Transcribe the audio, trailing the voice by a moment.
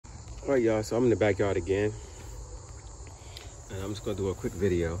All right, y'all, so I'm in the backyard again, and I'm just gonna do a quick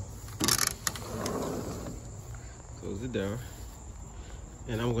video. Close the door.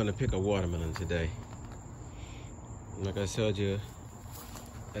 And I'm gonna pick a watermelon today. Like I told you,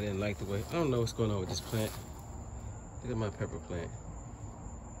 I didn't like the way, I don't know what's going on with this plant. Look at my pepper plant.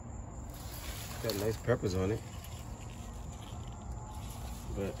 Got nice peppers on it.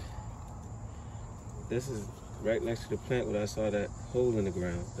 But this is right next to the plant where I saw that hole in the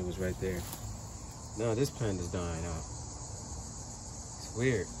ground that was right there. Now this plant is dying out. It's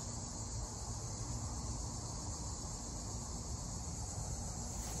weird.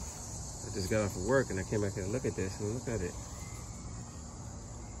 I just got off of work and I came back here to look at this and look at it.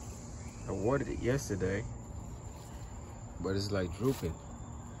 I watered it yesterday, but it's like drooping.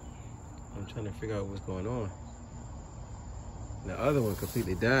 I'm trying to figure out what's going on. The other one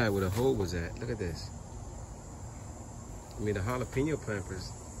completely died where the hole was at. Look at this. I mean, the jalapeno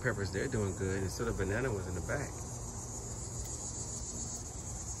peppers, they're doing good. And so the banana was in the back.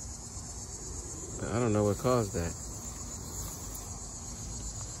 I don't know what caused that.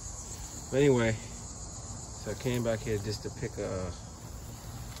 But anyway, so I came back here just to pick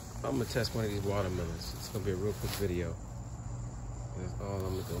I'm gonna test one of these watermelons. It's gonna be a real quick video. That's all I'm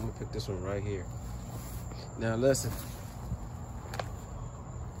gonna do. I'm gonna pick this one right here. Now listen.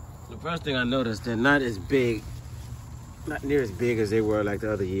 The first thing I noticed, they're not as big, not near as big as they were like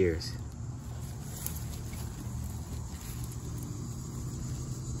the other years.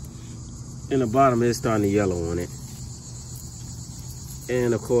 In the bottom, it's starting to yellow on it.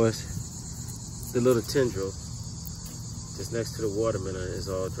 And of course, the little tendril just next to the watermelon is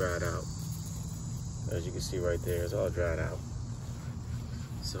all dried out. As you can see right there, it's all dried out.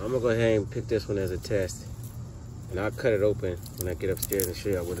 So I'm gonna go ahead and pick this one as a test. And I'll cut it open when I get upstairs and show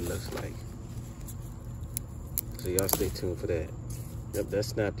you what it looks like. So y'all stay tuned for that. Yep, that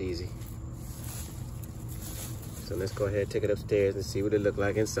snapped easy. So let's go ahead and take it upstairs and see what it look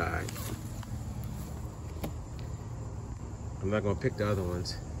like inside. I'm not gonna pick the other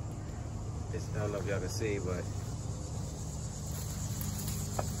ones. I don't know if y'all can see, but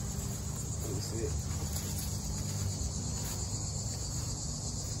let me see it.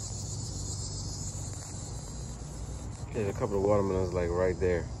 There's a couple of watermelons like right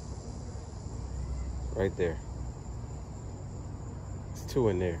there. Right there. There's two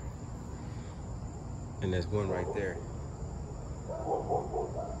in there. And there's one right there.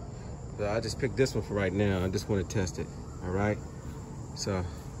 So I just picked this one for right now. I just want to test it. All right? So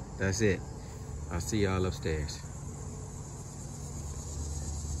that's it. I'll see y'all upstairs.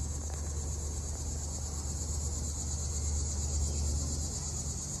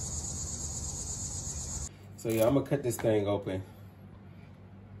 So yeah, I'm gonna cut this thing open.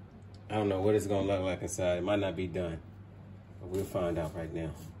 I don't know what it's gonna look like inside. It might not be done, but we'll find out right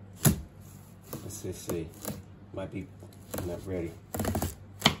now. Let's just see. Might be not ready.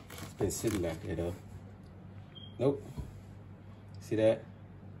 It's been sitting back there though. Nope. See that?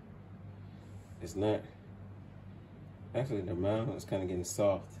 It's not. Actually, the mound was kind of getting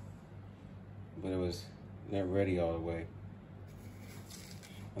soft, but it was not ready all the way.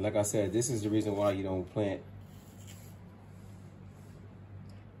 And like I said, this is the reason why you don't plant.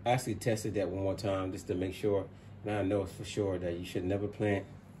 I actually tested that one more time just to make sure. Now I know for sure that you should never plant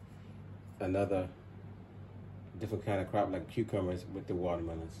another different kind of crop like cucumbers with the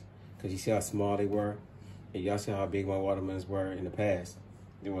watermelons. Because you see how small they were? And y'all see how big my watermelons were in the past?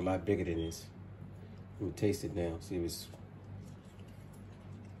 They were a lot bigger than this. Let me taste it now. See if it's...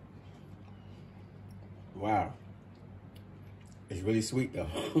 Wow. It's really sweet though.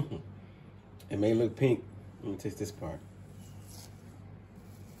 It may look pink. Let me taste this part.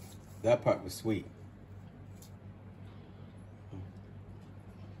 That part was sweet.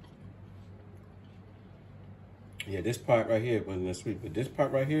 Yeah, this part right here wasn't that sweet, but this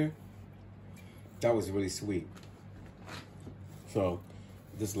part right here, that was really sweet. So,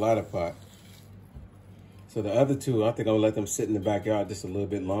 this lighter part. So the other two, I think I'll let them sit in the backyard just a little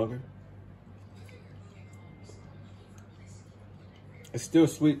bit longer. It's still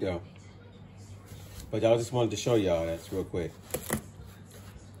sweet though. But y'all just wanted to show y'all that real quick.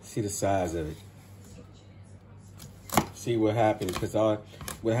 See the size of it. See what happened, because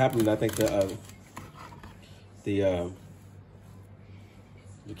what happened, I think the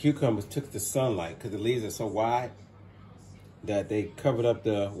cucumbers took the sunlight because the leaves are so wide that they covered up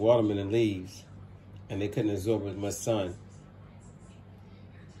the watermelon leaves and they couldn't absorb as much sun.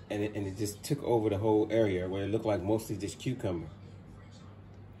 And it just took over the whole area where it looked like mostly just cucumber.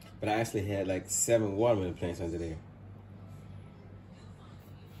 But I actually had like 7 watermelon plants under there.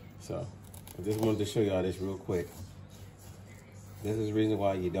 So I just wanted to show y'all this real quick. This is the reason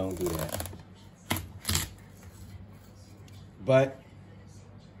why you don't do that. But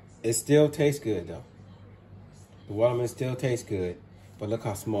it still tastes good though. The watermelon still tastes good, but look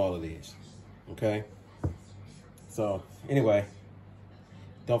how small it is, okay? So anyway,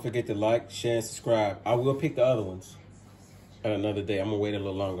 don't forget to like, share, and subscribe. I will pick the other ones at another day. I'm gonna wait a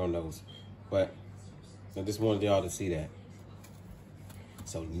little longer on those, but I just wanted y'all to see that.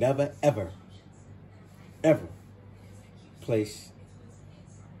 So never, ever, ever place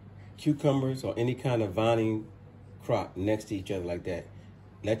cucumbers or any kind of vining crop next to each other like that.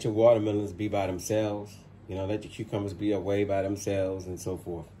 Let your watermelons be by themselves. You know, let your cucumbers be away by themselves and so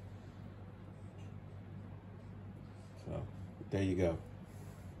forth. So there you go.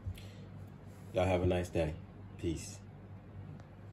 Y'all have a nice day. Peace.